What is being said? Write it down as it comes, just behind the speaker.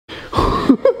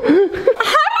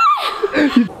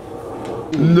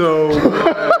No way.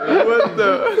 What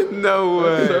the? No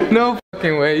way. No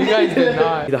fucking way. You guys did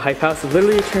not. The Hype House is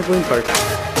literally a trampoline park.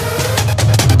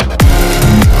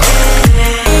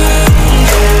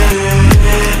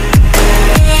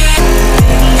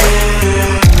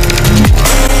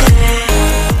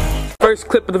 First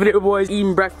clip of the video, boys,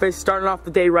 eating breakfast, starting off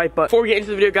the day right. But before we get into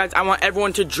the video, guys, I want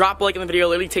everyone to drop a like in the video. It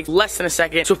literally takes less than a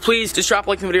second, so please just drop a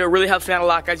like in the video. It really helps me out a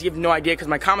lot, guys. You have no idea, because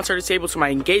my comments are disabled, so my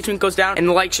engagement goes down, and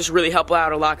the likes just really help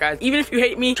out a lot, guys. Even if you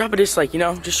hate me, drop a dislike, you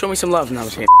know, just show me some love. No, I'm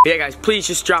just kidding. But yeah, guys, please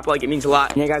just drop a like. It means a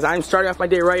lot. Yeah, guys, I'm starting off my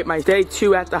day right. My day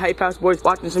 2 at the Hype House, boys,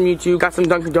 watching some YouTube, got some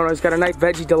Dunkin' Donuts, got a nice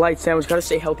veggie delight sandwich. Gotta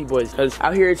stay healthy, boys, because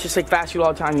out here it's just like fast food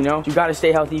all the time, you know. You gotta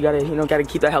stay healthy. You gotta, you know, gotta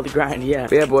keep that healthy grind. Yeah.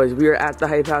 But yeah, boys, we are at the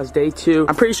Hype House day 2.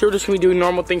 I'm pretty sure we're just gonna be doing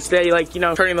normal things today, like, you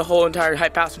know, turning the whole entire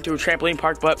Hype House into a trampoline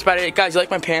park. But that's about it, guys. You like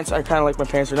my pants? I kind of like my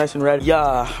pants. They're nice and red.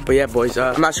 Yeah. But yeah, boys,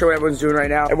 I'm not sure what everyone's doing right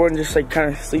now. Everyone just like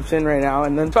kind of sleeps in right now,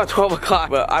 and then it's about 12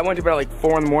 o'clock. But I went to bed at like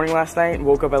 4 in the morning last night and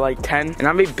woke up at like 10, and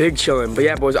I'm a big chilling. But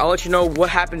yeah, boys, I'll let you know what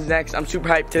happens next. I'm super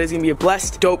hyped. Today's gonna be a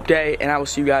blessed, dope day, and I will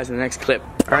see you guys in the next clip.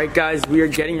 All right, guys, we are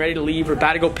getting ready to leave. We're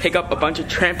about to go pick up a bunch of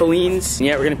trampolines. And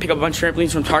yeah, we're gonna pick up a bunch of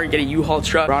trampolines from Target, get a U-Haul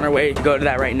truck. We're on our way to go to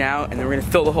that right now, and then we're gonna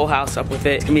fill the whole house up with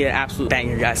it. It's gonna be an absolute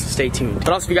banger, guys, so stay tuned. But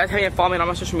also, if you guys haven't followed me on all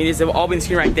my social medias, they've all been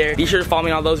seen right there. Be sure to follow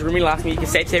me on all those. Remember last week, you can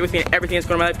stay today with me and everything that's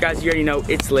going on in my life, guys. You already know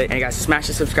it's lit. And guys, smash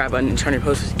the subscribe button and turn your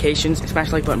post notifications. And smash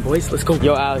the like button, boys. Let's go.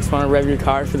 Yo, Alex, wanna rev your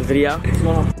car for the video?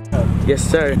 Yes,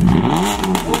 sir.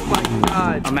 Oh my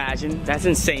god. Imagine. That's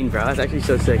insane, bro. That's actually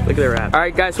so sick. Look at the wrap.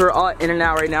 Alright, guys, so we're all in and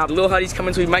out right now. The little Huddy's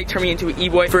coming, so he might turn me into an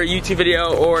e-boy for a YouTube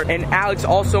video. And Alex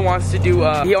also wants to do,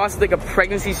 he wants like a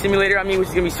pregnancy simulator on me, which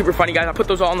is gonna be super funny, guys. I'll put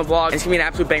those all on the vlog. It's gonna be an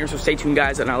absolute banger, so stay tuned,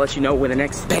 guys, and I'll let you know when the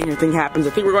next banger thing happens.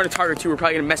 I think we're going to Target too. We're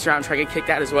probably gonna mess around and try to get kicked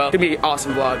out as well. It's gonna be an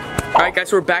awesome vlog. Alright, guys,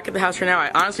 so we're back at the house right now. I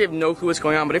honestly have no clue what's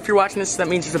going on, but if you're watching this, that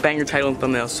means it's a banger title and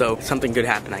thumbnail, so something good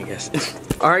happened, I guess.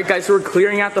 Alright, guys, so we're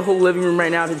clearing out the whole living room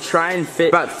right now to try and fit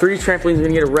about 3 trampolines. We're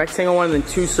gonna get a rectangle one and then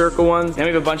 2 circle ones. And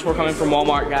we have a bunch more coming from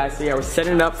Walmart, guys. So yeah, we're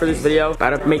setting it up for this video.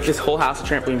 About to make this whole house a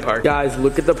trampoline park. Guys,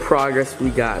 look at the progress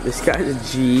we got. This guy's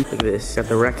a G. Look at this. Got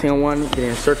the rectangle one, getting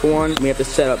a circle one. We have to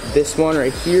set up this one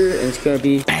right here, and it's gonna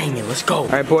be banging. Let's go.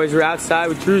 Alright, boys, we're outside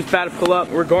with Drew's about to pull up.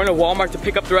 We're going to Walmart to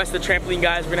pick up the rest of the trampoline,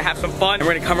 guys. We're gonna have some fun, and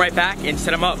we're gonna come right back and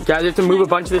set them up. Guys, we have to move a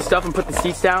bunch of this stuff and put the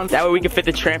seats down. That way we can fit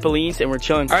the trampolines, and we're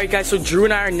chilling. Alright, guys, so Drew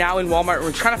and I are now in Walmart.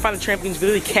 We're trying to find the trampolines. We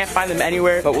really can't find them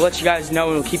anywhere, but we'll let you guys know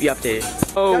and we'll keep you updated.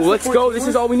 Oh, let's go. This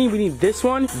is all we need. We need this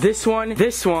one, this one,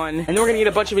 this one, and then we're gonna get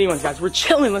a bunch of mini ones, guys. We're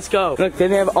chilling. Let's go. Look,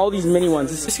 then they have all these mini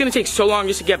ones. It's gonna take so long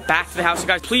just to get back to the house. So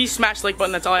guys, please smash the like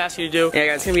button. That's all I ask you to do. Yeah,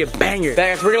 guys, it's gonna be a banger.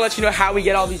 Guys, we're gonna let you know how we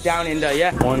get all these down, and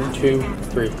yeah. 1, 2,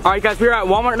 3. All right, guys, we're at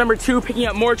Walmart number 2, picking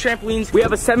up more trampolines. We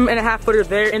have a 7.5 footer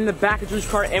there in the back of Drew's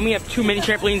car, and we have 2 mini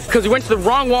trampolines because we went to the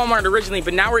wrong Walmart originally,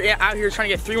 but now we're out here trying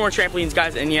to get 3 more trampolines,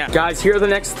 guys. And yeah, guys, here are the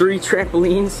next 3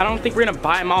 trampolines. I don't think we're gonna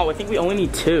buy them all. I think we only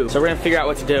need 2, so we're gonna figure out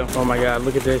what to do. Oh my god,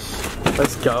 look at this.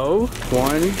 Let's go.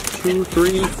 1, 2,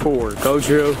 3, 4. Go,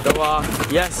 Drew. Go off.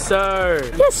 Yes,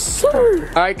 sir. Yes, sir.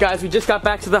 All right, guys, we just got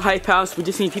back to the Hype House. We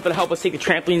just need people to help us take the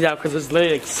trampolines out because there's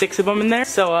literally like 6 of them in there.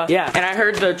 So yeah, and I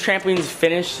heard the trampolines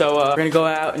finished, so we're gonna go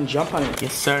out and jump on it.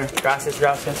 Yes, sir. Gracias,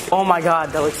 gracias. Oh my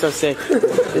god, that looks so sick.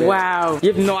 Wow.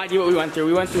 You have no idea what we went through.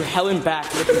 We went through hell and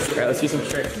back. All right, let's do some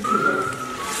tricks.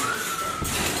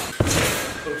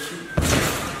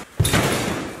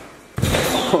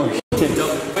 Oh, shit.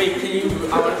 Wait, can you,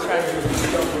 I want to try to do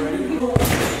this already.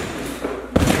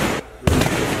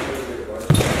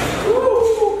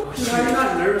 Ooh! I'm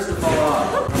not nervous to fall off.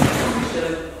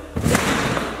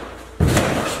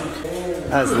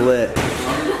 That's lit.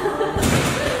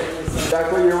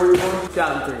 Jack, what year were you born?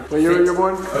 2003. What year were you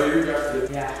born? Oh, you were drafted.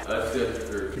 Yeah. That's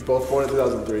 2003. You both born in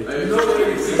 2003.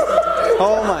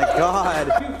 Oh my god.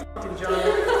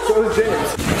 So is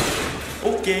James.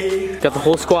 Okay. Got the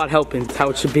whole squad helping. That's how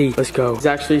it should be. Let's go. It's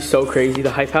actually so crazy.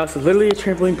 The Hype House is literally a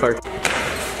trampoline park.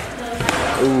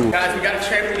 Ooh. Guys, we got a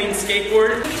trampoline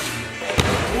skateboard.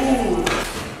 Ooh.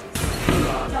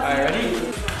 Alright, ready?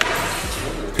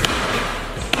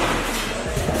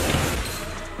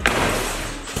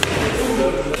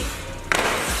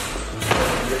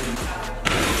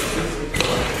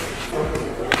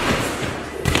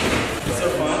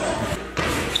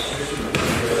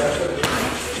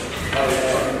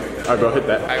 Alright, bro, hit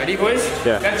that. Alright, ready, boys?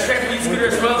 Yeah. Got the trampoline scooter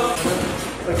as well.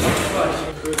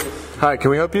 Hi,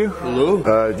 can we help you?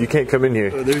 Hello? You can't come in here.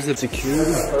 There's a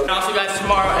security. And also, guys,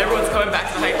 tomorrow, everyone's coming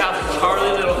back to the Hype House with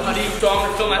Charlie, little Huddy. So I'm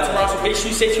gonna film that tomorrow, so make sure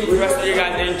you stay tuned for the rest of the video,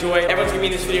 guys, and enjoy. Everyone's gonna be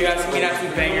in this video, guys. It's gonna be an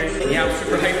absolute banger. And yeah, I'm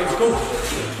super hyped. Let's go.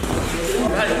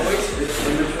 Got it, boys.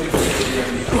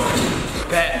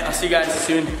 Bet. I'll see you guys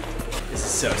soon. This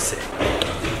is so sick.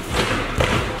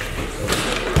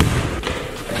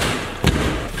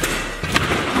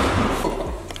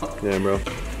 Yeah, bro.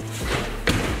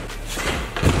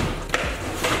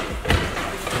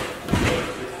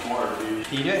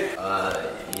 Eat it?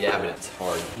 Yeah, but it's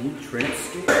hard.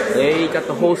 Hey, got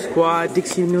the whole squad.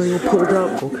 Dixie Emilio pulled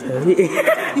up. Okay.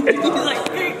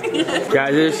 Guys,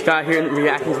 I just got here and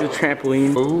reacting to the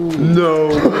trampoline. Ooh. No.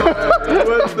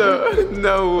 What the?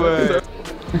 No way.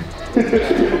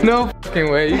 No fucking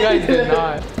way. You guys did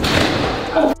not.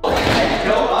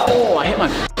 Oh, I hit my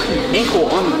ankle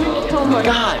on me. Oh my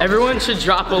god. Everyone should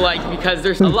drop a like because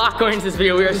there's a lot going into this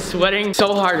video. We are sweating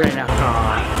so hard right now.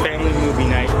 Family movie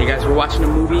night. Hey guys, we're watching a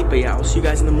movie, but yeah, I'll see you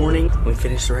guys in the morning when we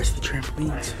finish the rest of the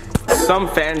trampolines. Some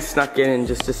fans snuck in and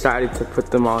just decided to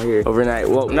put them all here overnight.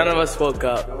 Well, none of us woke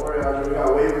up. Don't worry, we got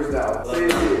waivers now.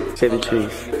 Say the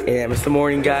truth. Yeah, it's the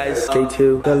morning, guys. Day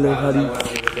 2. Got a little hoodie.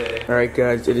 Alright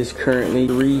guys, it is currently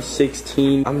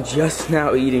 3:16. I'm just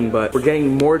now eating, but we're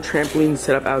getting more trampolines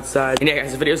set up outside. And yeah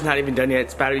guys, the video's not even done yet.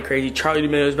 It's about to be crazy. Charli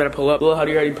D'Amelio's about to pull up. Lil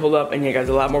Huddy already pulled up. And yeah guys,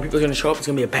 a lot more people are gonna show up. It's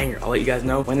gonna be a banger. I'll let you guys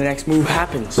know when the next move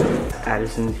happens.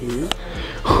 Addison's here.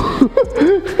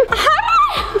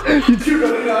 You two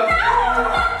running up.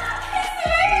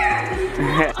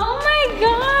 Oh my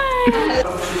god.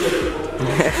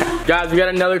 Guys, we got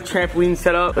another trampoline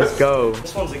set up. Let's go.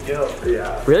 This one's a gill.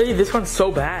 Yeah. Really? This one's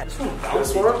so bad.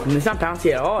 This one? It's not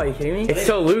bouncy at all. Are you kidding me? It's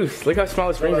so loose. Look how small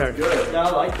the springs are. Good. Yeah,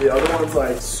 I like it. The other one's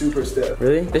like super stiff.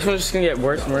 Really? This one's just gonna get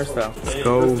worse and worse though. Let's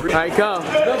go. All right, go.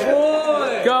 Good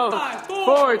boy. Go.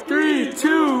 4, 3,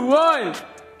 2, 1.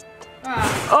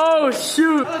 Oh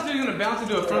shoot. I thought you were gonna bounce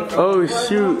into a front. Oh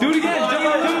shoot. Do it again.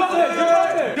 Jump up there. Jump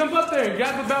up there. Jump up there.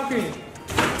 Grab the balcony.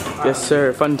 Yes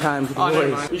sir. Fun times with the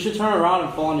boys. You should turn around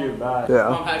and fall onto your back. Yeah.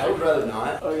 I would rather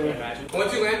not. Okay.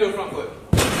 Once you land, do a front flip.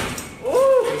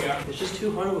 It's just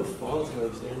too hard with falls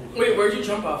like standing. Wait, where'd you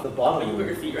jump off? The bottom. You put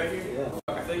your feet right here? Yeah.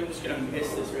 I feel like I'm just gonna miss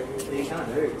this right here. It kind of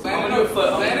hurts. Land in a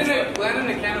flip. Land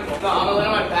in a cannonball. No, I'm gonna land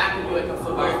on my back and do like a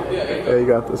flip. Yeah, you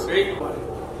got this. Ready?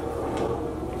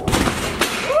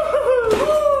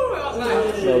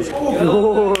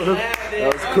 That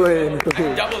was clean.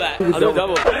 Double that. I'll do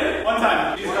double. One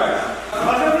time. Jesus Christ.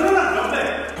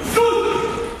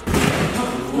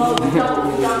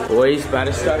 Boys, about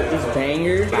to start these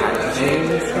bangers.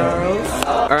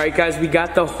 Alright guys, we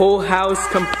got the whole house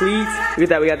complete. Look at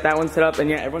that, we got that one set up. And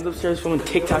yeah, everyone's upstairs filming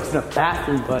TikToks in the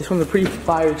bathroom. But this one's a pretty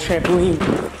fire trampoline.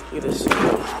 Look at this.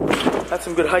 That's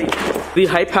some good height. The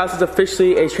Hype House is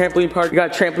officially a trampoline park. We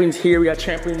got trampolines here, we got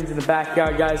trampolines in the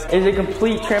backyard, guys. It is a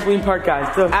complete trampoline park, guys.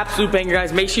 It's an absolute banger,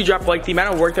 guys. Make sure you drop a like. The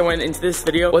amount of work that went into this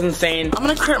video was insane. I'm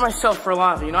gonna credit myself for a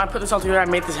lot of it. You know, I put this all together, I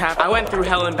made this happen. I went through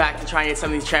hell and back to try and get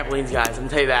some of these trampolines, guys. I'm gonna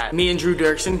tell you that. Me and Drew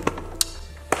Dirksen.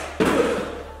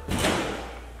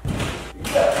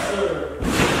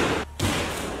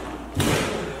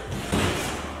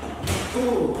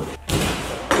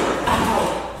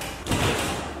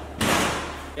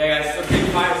 Yeah guys, so big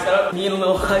fire setup. Me and a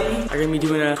little Huddy are gonna be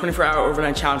doing a 24-hour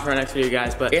overnight challenge for our next video,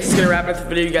 guys. But I guess it's gonna wrap up the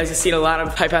video. You guys have seen a lot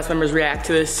of Hype House members react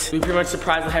to this. We pretty much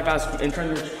surprised the Hype House and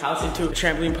turned their house into a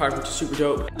trampoline park, which is super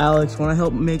dope. Alex, wanna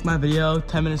help make my video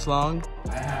 10 minutes long?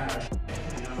 I have.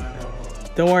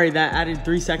 Don't worry, that added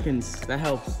 3 seconds. That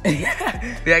helps.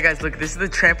 Yeah, guys, look, this is the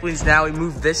trampolines now. We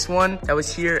moved this one that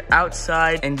was here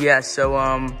outside. And yeah, so,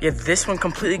 yeah, this one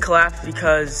completely collapsed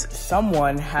because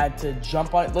someone had to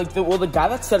jump on it. Like, the guy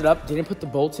that set it up didn't put the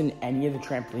bolts in any of the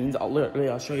trampolines.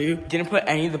 I'll show you. Didn't put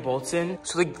any of the bolts in.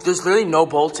 So, like, there's literally no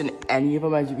bolts in any of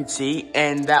them, as you can see.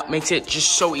 And that makes it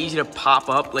just so easy to pop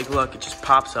up. Like, look, it just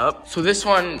pops up. So this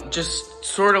one just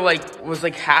sort of like was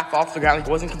like half off the ground, like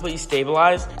it wasn't completely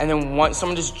stabilized, and then once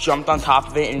someone just jumped on top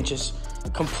of it and it just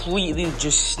completely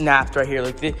just snapped right here.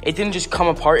 Like it didn't just come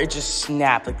apart, it just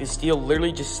snapped. Like the steel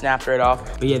literally just snapped right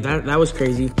off. But yeah, that was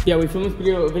crazy. Yeah, we filmed this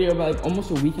video about like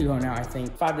almost a week ago now, I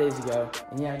think 5 days ago.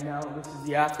 And yeah, now this is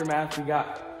the aftermath. We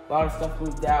got a lot of stuff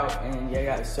moved out, and yeah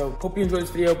guys, so hope you enjoyed this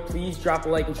video. Please drop a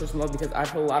like and show some love because I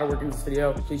put a lot of work into this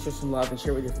video. Please show some love and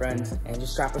share with your friends, and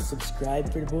just drop a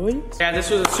subscribe for the boys. Yeah, this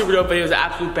was a super dope video. It was an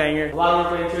absolute banger. A lot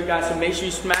of work went into it, guys, so make sure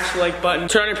you smash the like button,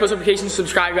 turn on your post notifications,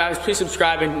 subscribe, guys. Please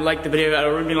subscribe and like the video.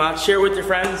 That'll really mean a lot. Share it with your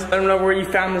friends. Let them know where you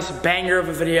found this banger of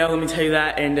a video. Let me tell you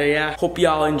that. And yeah, hope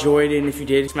y'all enjoyed it. And if you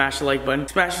did, smash the like button,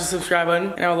 smash the subscribe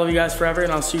button, and I will love you guys forever.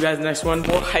 And I'll see you guys in the next one.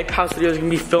 More Hype House videos are gonna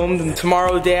be filmed, and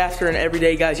tomorrow, the day after, and every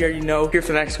day, guys. You already know. Here for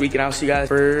the next week, and I'll see you guys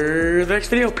for the next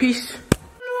video. Peace.